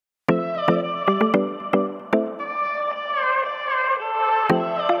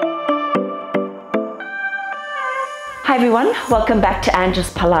Hi everyone, welcome back to Anges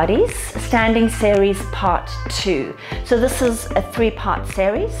Pilates Standing Series Part 2. So this is a 3-part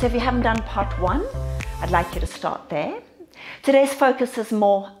series. So if you haven't done Part 1, I'd like you to start there. Today's focus is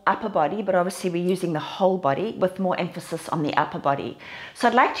more upper body, but obviously we're using the whole body with more emphasis on the upper body. So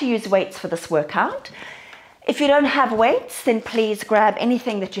I'd like to use weights for this workout. If you don't have weights, then please grab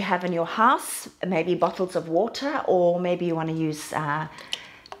anything that you have in your house, maybe bottles of water, or maybe you want to use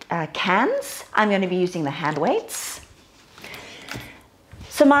cans. I'm going to be using the hand weights.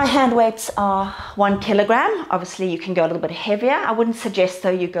 So my hand weights are 1 kilogram. Obviously you can go a little bit heavier. I wouldn't suggest though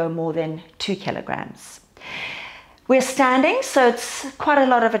you go more than 2 kilograms. We're standing, so it's quite a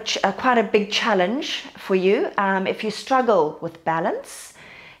lot of quite a big challenge for you. If you struggle with balance,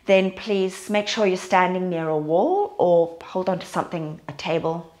 then please make sure you're standing near a wall or hold on to something, a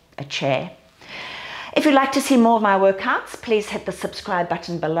table, a chair. If you'd like to see more of my workouts, please hit the subscribe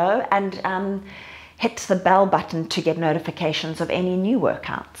button below and hit the bell button to get notifications of any new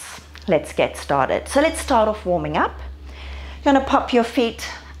workouts. Let's get started. So let's start off warming up. You're going to pop your feet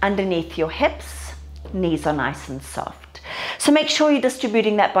underneath your hips. Knees are nice and soft. So make sure you're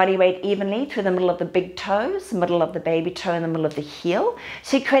distributing that body weight evenly through the middle of the big toes, middle of the baby toe, and the middle of the heel.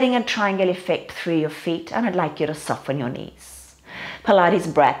 So you're creating a triangle effect through your feet, and I'd like you to soften your knees.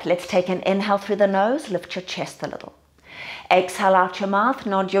 Pilates breath. Let's take an inhale through the nose, lift your chest a little. Exhale out your mouth,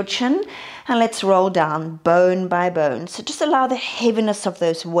 nod your chin, and let's roll down bone by bone. So just allow the heaviness of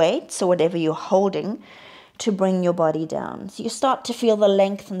those weights or whatever you're holding to bring your body down. So you start to feel the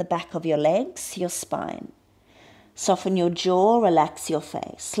length in the back of your legs, your spine. Soften your jaw, relax your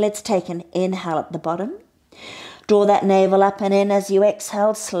face. Let's take an inhale at the bottom. Draw that navel up and in as you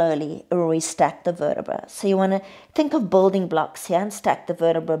exhale slowly, restack the vertebra. So you want to think of building blocks here and stack the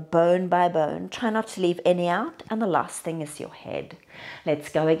vertebra bone by bone. Try not to leave any out. And the last thing is your head. Let's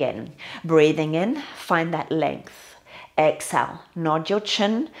go again. Breathing in, find that length. Exhale, nod your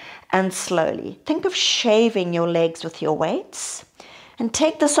chin and slowly. Think of shaving your legs with your weights. And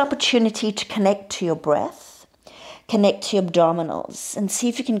take this opportunity to connect to your breath. Connect to your abdominals and see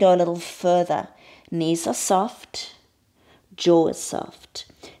if you can go a little further. Knees are soft, jaw is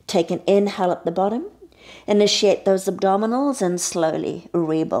soft. Take an inhale at the bottom. Initiate those abdominals and slowly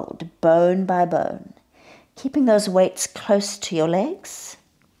rebuild bone by bone. Keeping those weights close to your legs.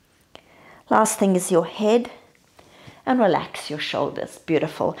 Last thing is your head and relax your shoulders.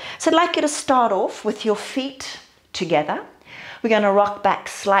 Beautiful. So I'd like you to start off with your feet together. We're going to rock back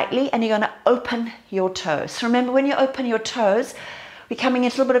slightly and you're going to open your toes. So remember, when you open your toes, we're coming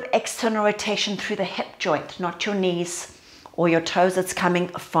into a little bit of external rotation through the hip joint, not your knees or your toes. It's coming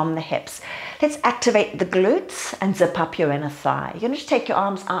from the hips. Let's activate the glutes and zip up your inner thigh. You're going to just take your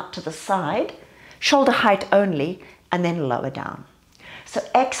arms out to the side, shoulder height only, and then lower down. So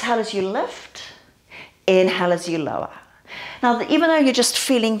exhale as you lift, inhale as you lower. Now, even though you're just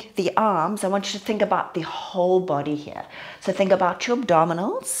feeling the arms, I want you to think about the whole body here. So think about your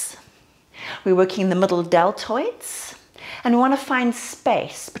abdominals. We're working the middle deltoids. And we want to find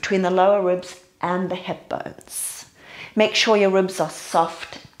space between the lower ribs and the hip bones. Make sure your ribs are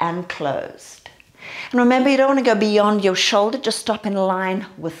soft and closed. And remember, you don't want to go beyond your shoulder, just stop in line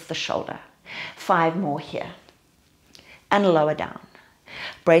with the shoulder. 5 more here. And lower down.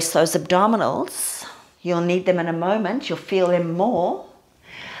 Brace those abdominals. You'll need them in a moment. You'll feel them more.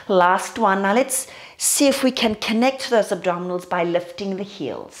 Last one. Now let's see if we can connect to those abdominals by lifting the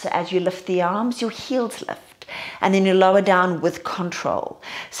heels. So as you lift the arms, your heels lift. And then you lower down with control.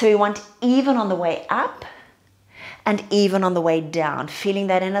 So we want even on the way up and even on the way down. Feeling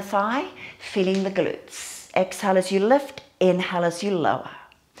that inner thigh, feeling the glutes. Exhale as you lift, inhale as you lower.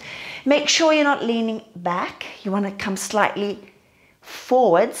 Make sure you're not leaning back. You want to come slightly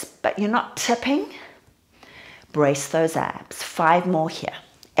forwards, but you're not tipping. Brace those abs. 5 more here.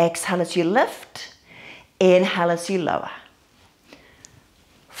 Exhale as you lift, inhale as you lower.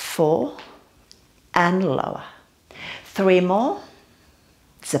 4 and lower. 3 more.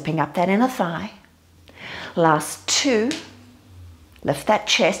 Zipping up that inner thigh. Last 2. Lift that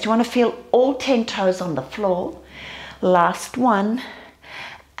chest. You want to feel all 10 toes on the floor. Last 1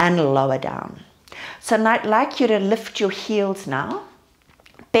 and lower down. So I'd like you to lift your heels now.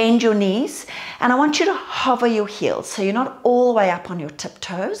 Bend your knees, and I want you to hover your heels so you're not all the way up on your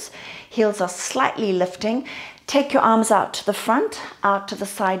tiptoes. Heels are slightly lifting. Take your arms out to the front, out to the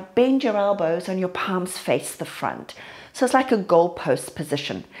side, bend your elbows and your palms face the front. So it's like a goalpost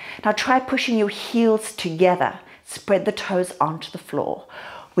position. Now try pushing your heels together. Spread the toes onto the floor.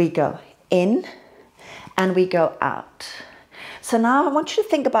 We go in and we go out. So now I want you to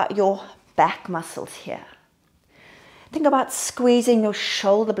think about your back muscles here. Think about squeezing your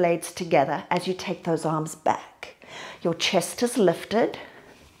shoulder blades together as you take those arms back. Your chest is lifted.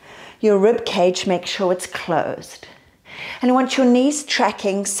 Your rib cage, make sure it's closed. And you want your knees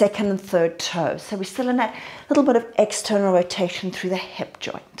tracking second and third toes. So we're still in that little bit of external rotation through the hip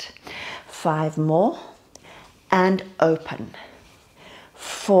joint. 5 more, and open.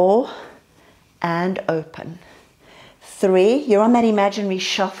 4, and open. 3, you're on that imaginary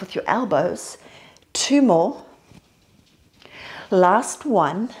shelf with your elbows. 2 more. Last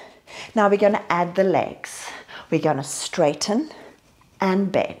one. Now we're going to add the legs. We're going to straighten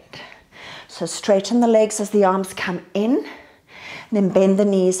and bend. So straighten the legs as the arms come in, and then bend the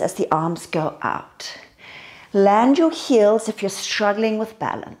knees as the arms go out. Land your heels if you're struggling with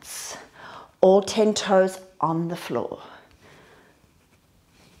balance. All 10 toes on the floor.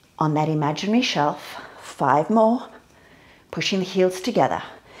 On that imaginary shelf, 5 more. Pushing the heels together.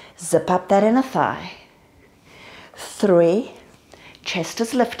 Zip up that inner thigh. 3, chest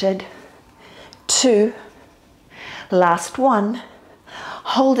is lifted. 2, last one.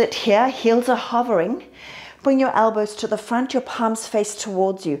 Hold it here, heels are hovering. Bring your elbows to the front, your palms face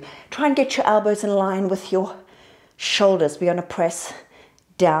towards you. Try and get your elbows in line with your shoulders. We're going to press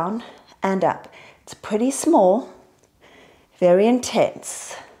down and up. It's pretty small, very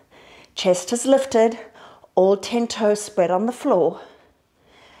intense. Chest is lifted, all 10 toes spread on the floor.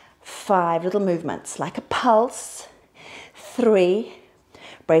 5 little movements, like a pulse. 3,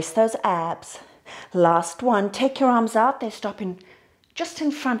 brace those abs. Last one, take your arms out, they're stopping just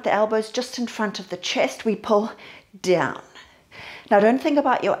in front, the elbows just in front of the chest. We pull down. Now don't think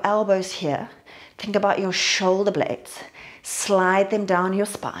about your elbows here, think about your shoulder blades. Slide them down your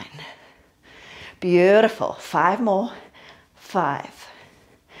spine. Beautiful. 5 more. 5,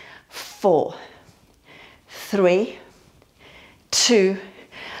 4, 3, 2,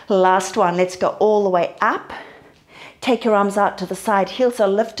 last one. Let's go all the way up. Take your arms out to the side, heels are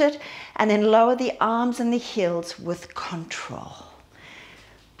lifted, and then lower the arms and the heels with control.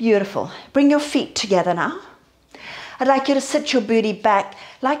 Beautiful. Bring your feet together now. I'd like you to sit your booty back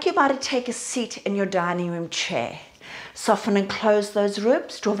like you're about to take a seat in your dining room chair. Soften and close those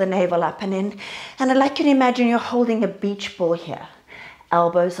ribs, draw the navel up and in. And I'd like you to imagine you're holding a beach ball here.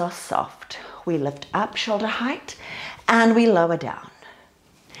 Elbows are soft. We lift up shoulder height and we lower down.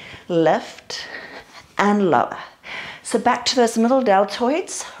 Lift and lower. So back to those middle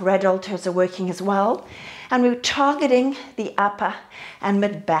deltoids. Red deltoids are working as well. And we're targeting the upper and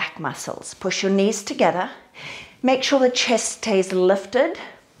mid back muscles. Push your knees together. Make sure the chest stays lifted.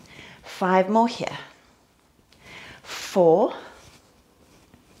 5 more here. 4,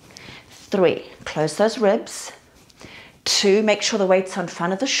 3, close those ribs. 2, make sure the weight's on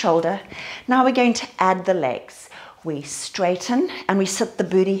front of the shoulder. Now we're going to add the legs. We straighten and we sit the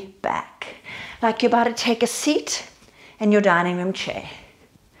booty back. Like you're about to take a seat in your dining room chair.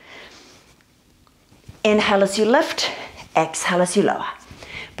 Inhale as you lift, exhale as you lower.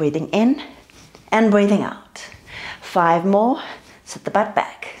 Breathing in and breathing out. 5 more, sit the butt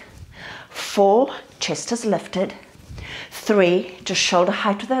back. 4, chest is lifted. 3, just shoulder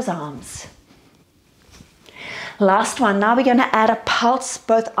height with those arms. Last one, now we're going to add a pulse,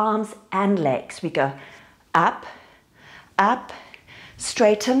 both arms and legs. We go up, up,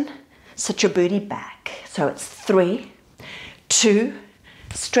 straighten, sit your booty back. So it's 3, 2,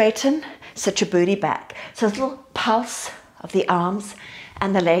 straighten, sit your booty back. So a little pulse of the arms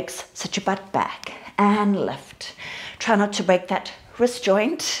and the legs, sit your butt back and lift. Try not to break that wrist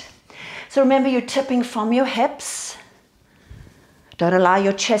joint. So remember, you're tipping from your hips. Don't allow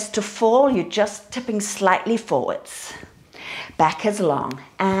your chest to fall, you're just tipping slightly forwards. Back is long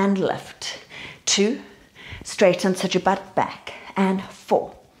and lift. 2, straighten, sit your butt back. And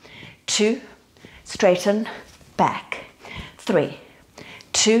 4, 2, straighten, back. 3,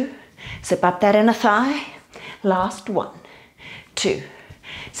 2, zip up that inner thigh. Last 1, 2,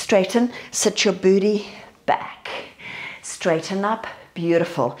 straighten, sit your booty back. Straighten up,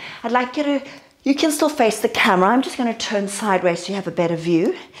 beautiful. I'd like you to, you can still face the camera. I'm just going to turn sideways so you have a better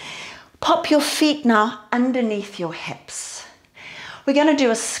view. Pop your feet now underneath your hips. We're going to do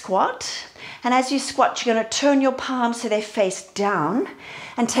a squat. And as you squat, you're going to turn your palms so they face down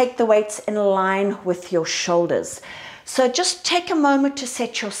and take the weights in line with your shoulders. So just take a moment to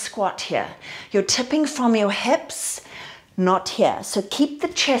set your squat here. You're tipping from your hips, not here. So keep the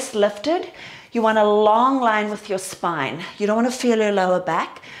chest lifted. You want a long line with your spine. You don't want to feel your lower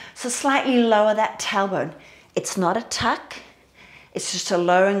back. So slightly lower that tailbone. It's not a tuck. It's just a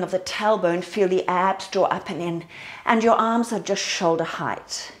lowering of the tailbone. Feel the abs draw up and in. And your arms are just shoulder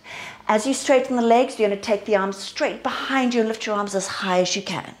height. As you straighten the legs, you're going to take the arms straight behind you and lift your arms as high as you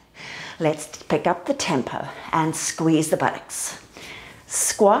can. Let's pick up the tempo and squeeze the buttocks.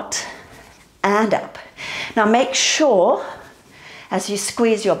 Squat and up. Now make sure, as you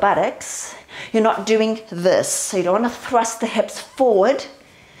squeeze your buttocks, you're not doing this. So you don't want to thrust the hips forward.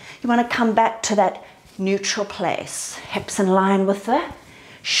 You want to come back to that neutral place. Hips in line with the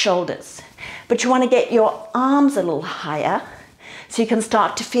shoulders. But you want to get your arms a little higher so you can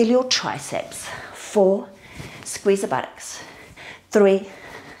start to feel your triceps. 4, squeeze the buttocks. 3,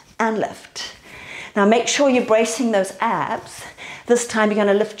 and lift. Now make sure you're bracing those abs. This time you're going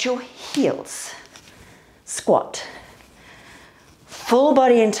to lift your heels. Squat. Full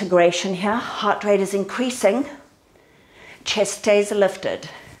body integration here. Heart rate is increasing. Chest stays lifted.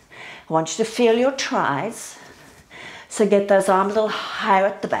 I want you to feel your tries. So get those arms a little higher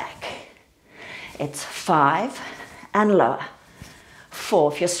at the back. It's 5 and lower.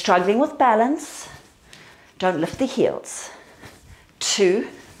 4. If you're struggling with balance, don't lift the heels. 2.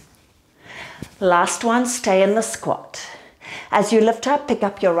 Last one, stay in the squat. As you lift up, pick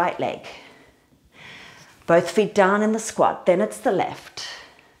up your right leg. Both feet down in the squat, then it's the left.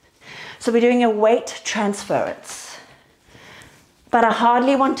 So we're doing a weight transference. But I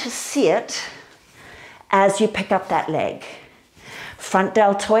hardly want to see it as you pick up that leg. Front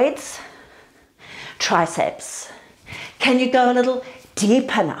deltoids, triceps. Can you go a little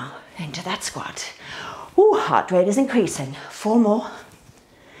deeper now into that squat? Ooh, heart rate is increasing. 4 more.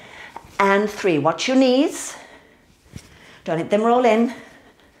 And 3. Watch your knees. Don't let them roll in.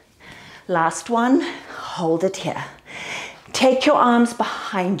 Last one. Hold it here. Take your arms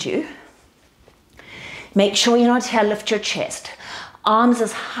behind you. Make sure you're not here. Lift your chest. Arms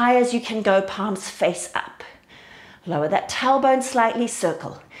as high as you can go, palms face up. Lower that tailbone slightly,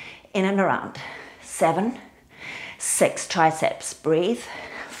 circle in and around. 7, 6, triceps. Breathe.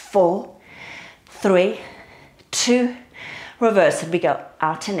 4, 3, 2, reverse it. We go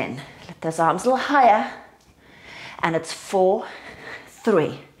out and in. Lift those arms a little higher. And it's 4,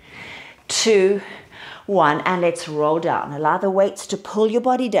 3, 2, 1. And let's roll down. Allow the weights to pull your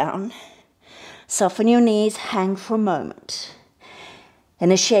body down. Soften your knees. Hang for a moment.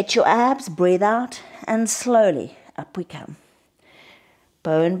 Initiate your abs. Breathe out. And slowly up we come.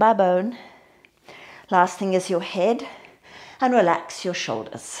 Bone by bone. Last thing is your head. And relax your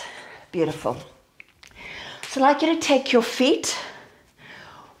shoulders. Beautiful. So I'd like you to take your feet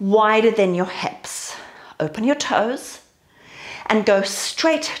wider than your hips. Open your toes and go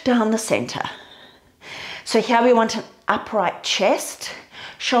straight down the center. So here we want an upright chest,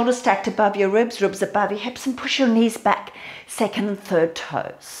 shoulders stacked above your ribs, ribs above your hips, and push your knees back, second and third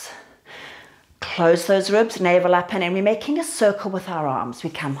toes. Close those ribs, navel up and in. We're making a circle with our arms. We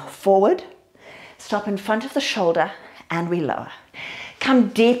come forward, stop in front of the shoulder, and we lower. Come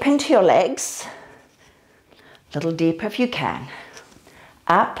deep into your legs. A little deeper if you can.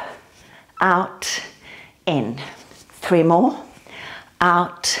 Up, out, in. 3 more.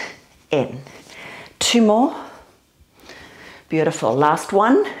 Out, in. 2 more. Beautiful. Last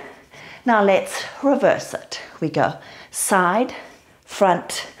one. Now let's reverse it. We go side,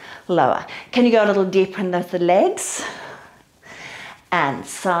 front, lower. Can you go a little deeper in the legs? And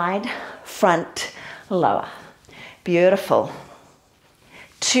side, front, lower. Beautiful.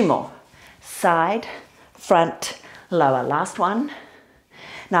 2 more. Side, front, lower. Last one.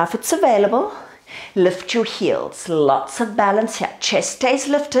 Now if it's available, lift your heels. Lots of balance here. Chest stays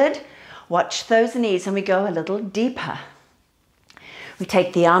lifted. Watch those knees and we go a little deeper. We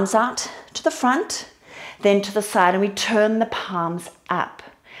take the arms out to the front, then to the side, and we turn the palms up.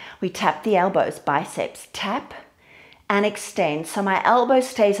 We tap the elbows, biceps, tap and extend. So my elbow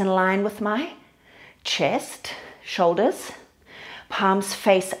stays in line with my chest, shoulders, palms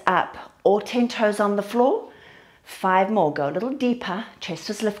face up, all 10 toes on the floor. 5 more, go a little deeper, chest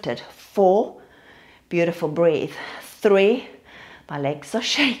is lifted. 4, beautiful, breathe. 3, my legs are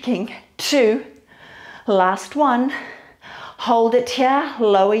shaking. 2, last one, hold it here,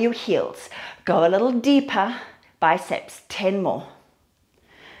 lower your heels. Go a little deeper, biceps, 10 more.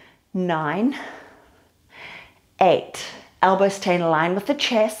 9, 8, elbows stay in line with the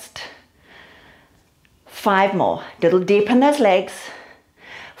chest. 5 more, little deep in those legs.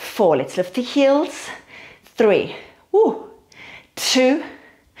 4, let's lift the heels. 3, 2,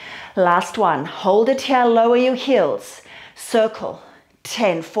 last one, hold it here, lower your heels, circle,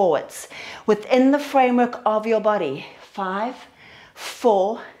 10 forwards, within the framework of your body. 5,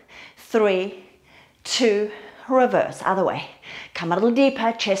 4, 3, 2, reverse, other way. Come a little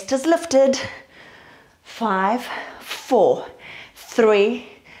deeper, chest is lifted. 5, 4, 3,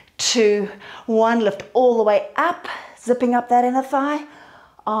 2, 1, lift all the way up, zipping up that inner thigh,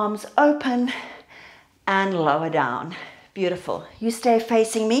 arms open, and lower down. Beautiful. You stay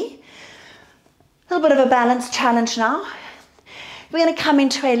facing me. A little bit of a balance challenge now. We're going to come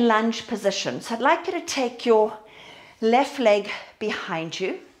into a lunge position. So I'd like you to take your left leg behind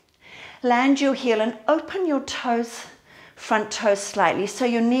you, land your heel and open your toes, front toes slightly, so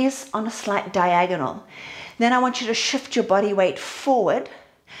your knees on a slight diagonal. Then I want you to shift your body weight forward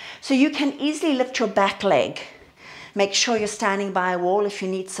so you can easily lift your back leg. Make sure you're standing by a wall if you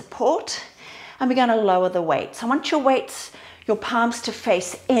need support. And we're going to lower the weight. So I want your weights, your palms to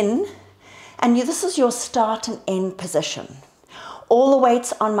face in, and this is your start and end position. All the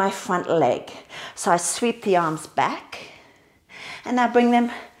weight's on my front leg. So I sweep the arms back and now bring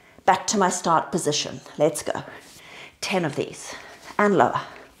them back to my start position. Let's go. 10 of these and lower.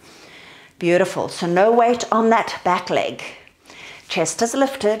 Beautiful. So no weight on that back leg. Chest is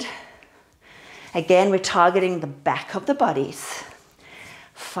lifted. Again, we're targeting the back of the bodies.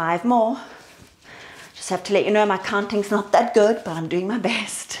 5 more. Just have to let you know my counting's not that good, but I'm doing my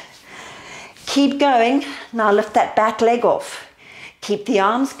best. Keep going. Now lift that back leg off. Keep the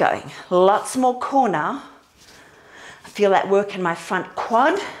arms going. Lots more core now. I feel that work in my front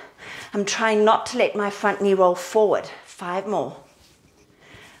quad. I'm trying not to let my front knee roll forward. 5 more.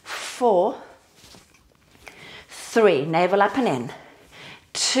 4, 3, navel up and in.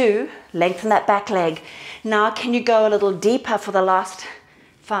 2, lengthen that back leg. Now can you go a little deeper for the last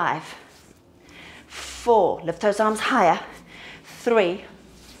 5? 4, lift those arms higher. 3,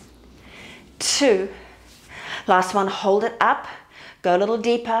 2, last one, hold it up. Go a little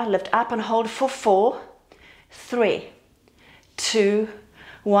deeper, lift up and hold for 4, 3, 2,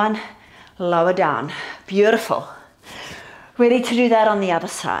 1, lower down. Beautiful. Ready to do that on the other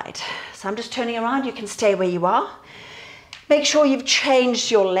side. So I'm just turning around, you can stay where you are. Make sure you've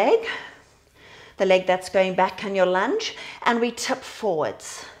changed your leg, the leg that's going back on your lunge, and we tip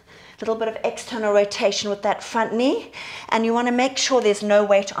forwards. A little bit of external rotation with that front knee, and you want to make sure there's no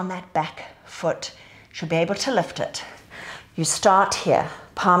weight on that back foot. You should be able to lift it. You start here,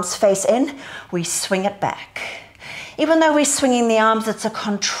 palms face in, we swing it back. Even though we're swinging the arms, it's a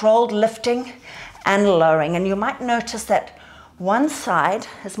controlled lifting and lowering, and you might notice that one side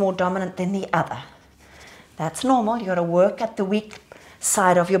is more dominant than the other. That's normal. You've got to work at the weak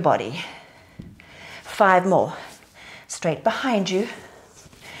side of your body. 5 more. Straight behind you.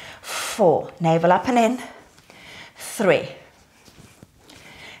 4, navel up and in. 3,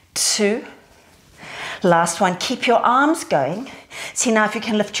 2, last one, keep your arms going. See now if you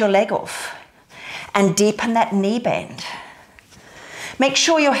can lift your leg off and deepen that knee bend. Make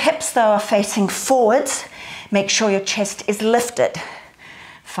sure your hips though are facing forwards. Make sure your chest is lifted.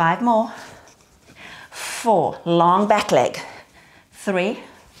 5 more. 4, long back leg. 3,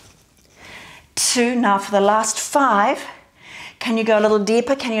 2, now for the last 5, can you go a little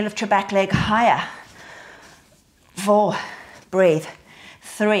deeper? Can you lift your back leg higher? 4, breathe.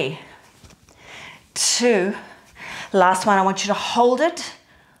 3, 2, last one, I want you to hold it,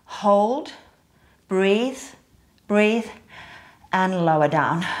 hold, breathe, breathe, and lower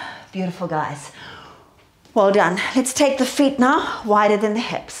down. Beautiful, guys. Well done. Let's take the feet now, wider than the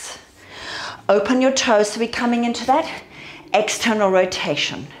hips. Open your toes, so we're coming into that external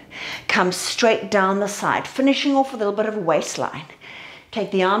rotation. Come straight down the side, finishing off with a little bit of a waistline.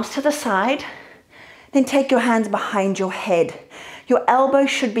 Take the arms to the side, then take your hands behind your head. Your elbows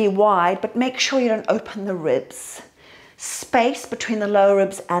should be wide, but make sure you don't open the ribs. Space between the lower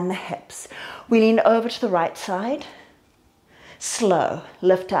ribs and the hips. We lean over to the right side. Slow,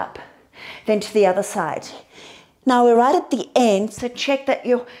 lift up. Then to the other side. Now we're right at the end, so check that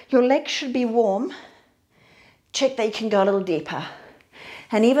your legs should be warm. Check that you can go a little deeper.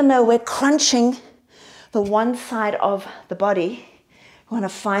 And even though we're crunching the one side of the body, we want to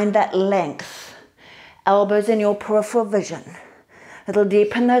find that length. Elbows in your peripheral vision. A little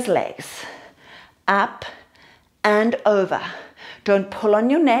deep in those legs. Up and over. Don't pull on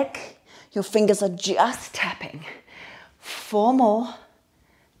your neck. Your fingers are just tapping. 4 more.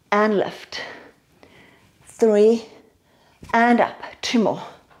 And lift. 3 and up. 2 more.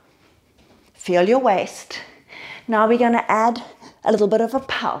 Feel your waist. Now we're going to add a little bit of a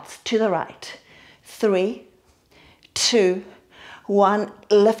pulse to the right. 3, 2, 1.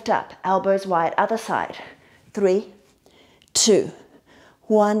 Lift up. Elbows wide. Other side. 3, 2,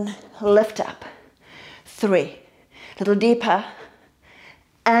 1. Lift up. 3. Little deeper.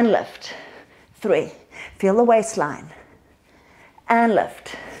 And lift. 3. Feel the waistline. And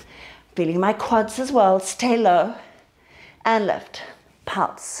lift. Feeling my quads as well. Stay low. And lift.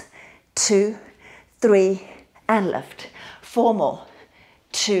 Pulse. 2, 3, and lift. 4 more.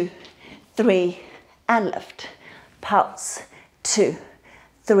 2, 3, and lift. Pulse. 2,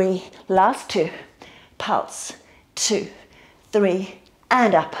 3. Last 2. Pulse. 2, 3,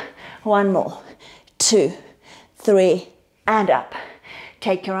 and up. 1 more. 2, 3, and up.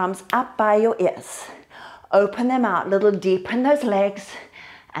 Take your arms up by your ears. Open them out a little deeper in those legs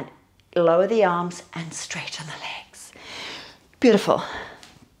and lower the arms and straighten the legs. Beautiful.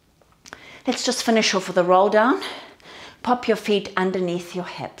 Let's just finish off with a roll down. Pop your feet underneath your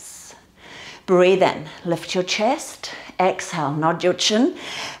hips. Breathe in, lift your chest. Exhale, nod your chin.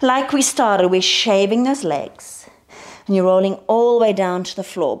 Like we started, we're shaving those legs. And you're rolling all the way down to the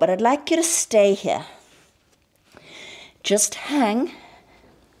floor. But I'd like you to stay here. Just hang.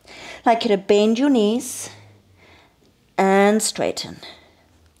 I'd like you to bend your knees and straighten.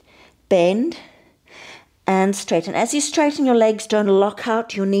 Bend and straighten. As you straighten your legs, don't lock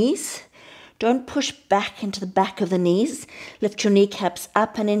out your knees. Don't push back into the back of the knees. Lift your kneecaps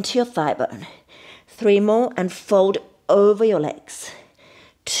up and into your thigh bone. 3 more and fold over your legs.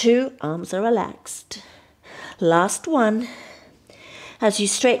 2, arms are relaxed. Last one. As you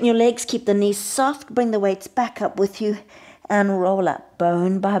straighten your legs, keep the knees soft. Bring the weights back up with you and roll up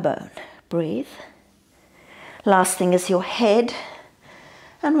bone by bone. Breathe. Last thing is your head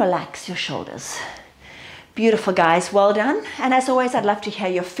and relax your shoulders. Beautiful, guys. Well done. And as always, I'd love to hear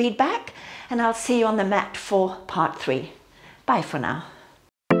your feedback, and I'll see you on the mat for part 3. Bye for now.